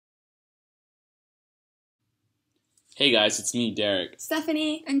Hey guys, it's me, Derek.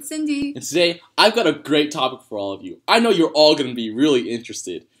 Stephanie and Cindy. And today, I've got a great topic for all of you. I know you're all going to be really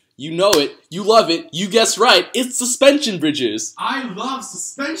interested. You know it, you love it, you guessed right, it's suspension bridges! I love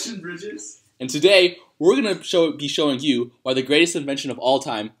suspension bridges! And today, we're going to be showing you why the greatest invention of all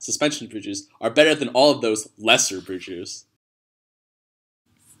time, suspension bridges, are better than all of those lesser bridges.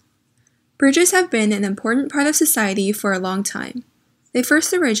 Bridges have been an important part of society for a long time. They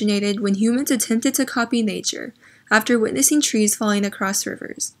first originated when humans attempted to copy nature, after witnessing trees falling across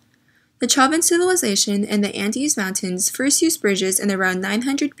rivers. The Chavan civilization in the Andes Mountains first used bridges in around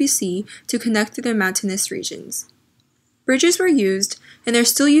 900 BC to connect through their mountainous regions. Bridges were used, and are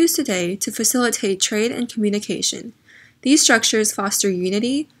still used today, to facilitate trade and communication. These structures foster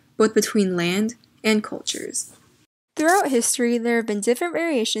unity, both between land and cultures. Throughout history, there have been different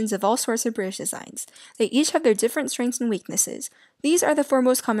variations of all sorts of bridge designs. They each have their different strengths and weaknesses. These are the four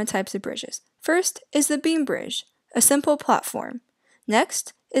most common types of bridges. First is the beam bridge, a simple platform.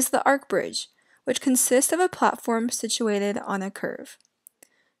 Next is the arc bridge, which consists of a platform situated on a curve.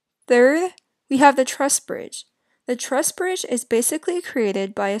 Third, we have the truss bridge. The truss bridge is basically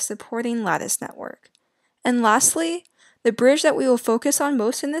created by a supporting lattice network. And lastly, the bridge that we will focus on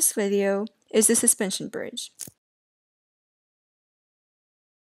most in this video is the suspension bridge.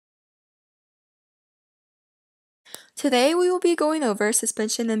 Today we will be going over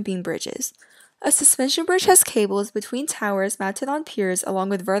suspension and beam bridges. A suspension bridge has cables between towers mounted on piers along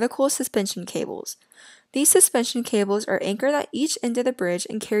with vertical suspension cables. These suspension cables are anchored at each end of the bridge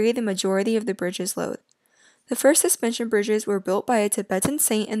and carry the majority of the bridge's load. The first suspension bridges were built by a Tibetan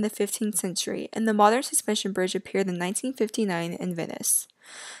saint in the 15th century, and the modern suspension bridge appeared in 1959 in Venice.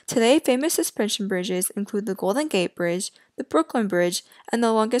 Today, famous suspension bridges include the Golden Gate Bridge, the Brooklyn Bridge, and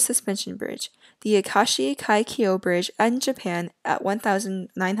the longest suspension bridge, the Akashi Kaikyo Bridge in Japan at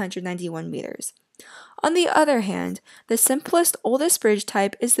 1,991 meters. On the other hand, the simplest, oldest bridge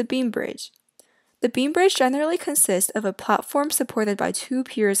type is the beam bridge. The beam bridge generally consists of a platform supported by two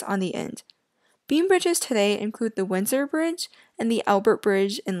piers on the end. Beam bridges today include the Windsor Bridge and the Albert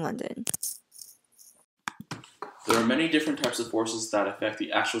Bridge in London. There are many different types of forces that affect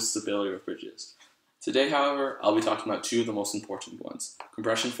the actual stability of bridges. Today, however, I'll be talking about two of the most important ones,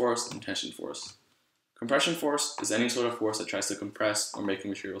 compression force and tension force. Compression force is any sort of force that tries to compress or make a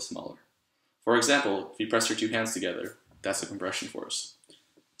material smaller. For example, if you press your two hands together, that's a compression force.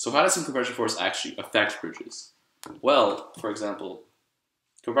 So how does some compression force actually affect bridges? Well, for example,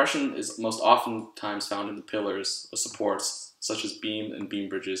 compression is most oftentimes found in the pillars or supports, such as beam and beam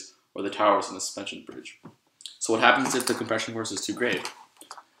bridges, or the towers in a suspension bridge. So what happens if the compression force is too great?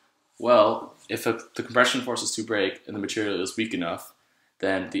 Well, if the compression force is too great and the material is weak enough,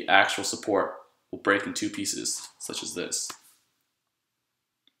 then the actual support will break in two pieces, such as this.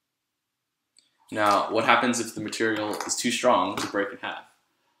 Now, what happens if the material is too strong to break in half?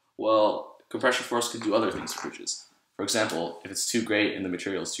 Well, compression force can do other things to bridges. For example, if it's too great and the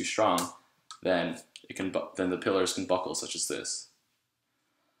material is too strong, then the pillars can buckle, such as this.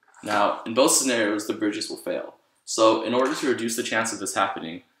 Now, in both scenarios, the bridges will fail. So, in order to reduce the chance of this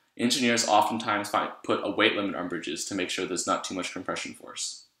happening, engineers oftentimes put a weight limit on bridges to make sure there's not too much compression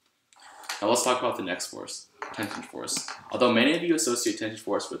force. Now let's talk about the next force, tension force. Although many of you associate tension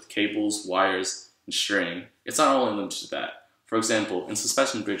force with cables, wires, and string, it's not only limited to that. For example, in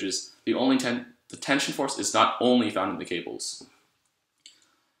suspension bridges, the tension force is not only found in the cables.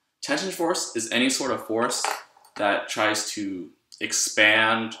 Tension force is any sort of force that tries to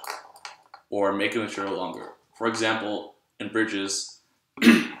expand or make a material longer. For example, in bridges,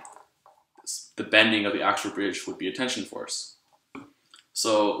 the bending of the actual bridge would be a tension force.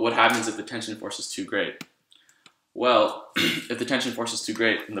 So what happens if the tension force is too great? Well, if the tension force is too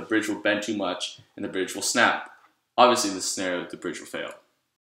great, then the bridge will bend too much and the bridge will snap. Obviously, in this scenario, the bridge will fail.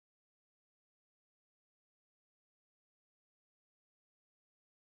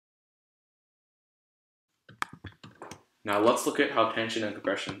 Now let's look at how tension and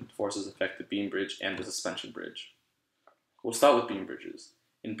compression forces affect the beam bridge and the suspension bridge. We'll start with beam bridges.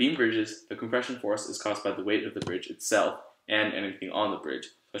 In beam bridges, the compression force is caused by the weight of the bridge itself and anything on the bridge,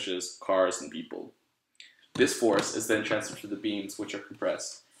 such as cars and people. This force is then transferred to the beams, which are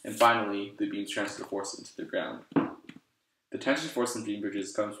compressed, and finally, the beams transfer the force into the ground. The tension force in beam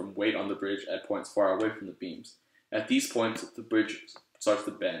bridges comes from weight on the bridge at points far away from the beams. At these points, the bridge starts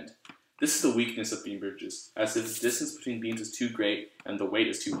to bend. This is the weakness of beam bridges, as if the distance between beams is too great and the weight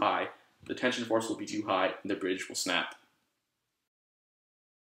is too high, the tension force will be too high and the bridge will snap.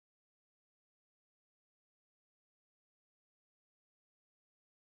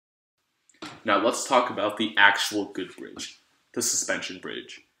 Now let's talk about the actual good bridge, the suspension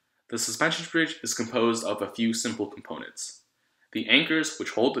bridge. The suspension bridge is composed of a few simple components: the anchors,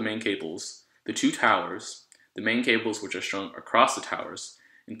 which hold the main cables, the two towers, the main cables which are strung across the towers,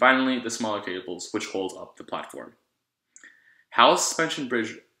 and finally the smaller cables which hold up the platform. How a suspension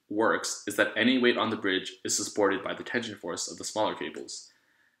bridge works is that any weight on the bridge is supported by the tension force of the smaller cables.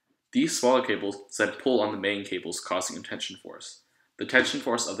 These smaller cables then pull on the main cables, causing a tension force. The tension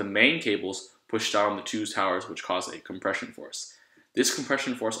force of the main cables push down the two towers, which cause a compression force. This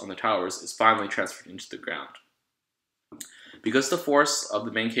compression force on the towers is finally transferred into the ground. Because the force of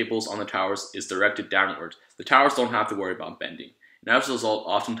the main cables on the towers is directed downward, the towers don't have to worry about bending, and as a result,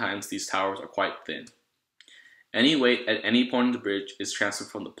 oftentimes these towers are quite thin. Any weight at any point in the bridge is transferred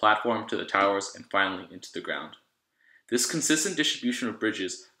from the platform to the towers and finally into the ground. This consistent distribution of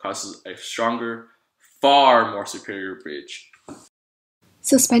bridges causes a stronger, far more superior bridge.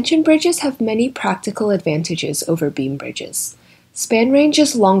 Suspension bridges have many practical advantages over beam bridges. Span range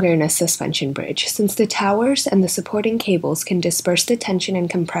is longer in a suspension bridge since the towers and the supporting cables can disperse the tension and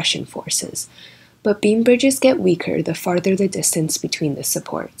compression forces, but beam bridges get weaker the farther the distance between the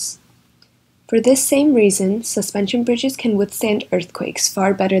supports. For this same reason, suspension bridges can withstand earthquakes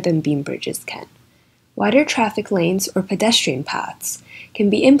far better than beam bridges can. Wider traffic lanes or pedestrian paths can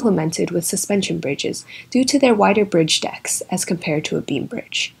be implemented with suspension bridges due to their wider bridge decks as compared to a beam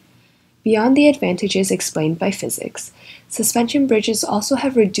bridge. Beyond the advantages explained by physics, suspension bridges also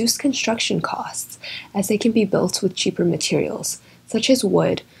have reduced construction costs as they can be built with cheaper materials, such as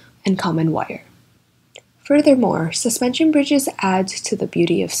wood and common wire. Furthermore, suspension bridges add to the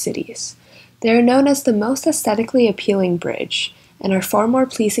beauty of cities. They are known as the most aesthetically appealing bridge and are far more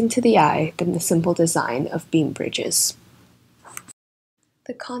pleasing to the eye than the simple design of beam bridges.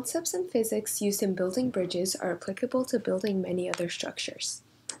 The concepts in physics used in building bridges are applicable to building many other structures.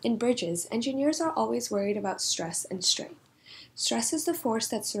 In bridges, engineers are always worried about stress and strain. Stress is the force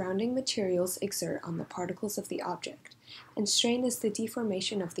that surrounding materials exert on the particles of the object, and strain is the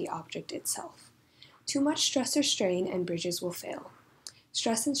deformation of the object itself. Too much stress or strain and bridges will fail.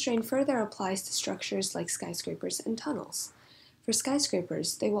 Stress and strain further applies to structures like skyscrapers and tunnels. For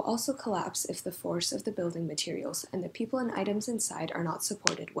skyscrapers, they will also collapse if the force of the building materials and the people and items inside are not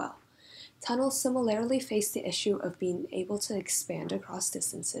supported well. Tunnels similarly face the issue of being able to expand across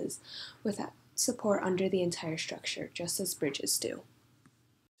distances without support under the entire structure, just as bridges do.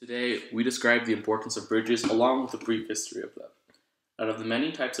 Today, we describe the importance of bridges along with a brief history of them. Out of the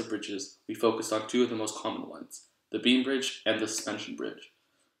many types of bridges, we focused on two of the most common ones, the beam bridge and the suspension bridge.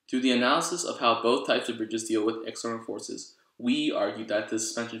 Through the analysis of how both types of bridges deal with external forces, we argue that the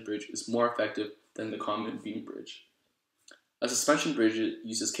suspension bridge is more effective than the common beam bridge. A suspension bridge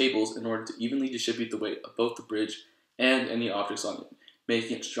uses cables in order to evenly distribute the weight of both the bridge and any objects on it,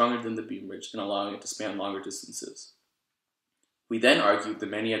 making it stronger than the beam bridge and allowing it to span longer distances. We then argued the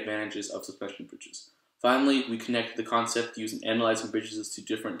many advantages of suspension bridges. Finally, we connected the concept used in analyzing bridges to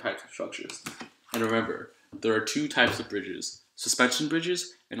different types of structures. And remember, there are two types of bridges, suspension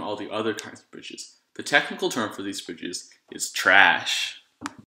bridges and all the other kinds of bridges. The technical term for these bridges is trash.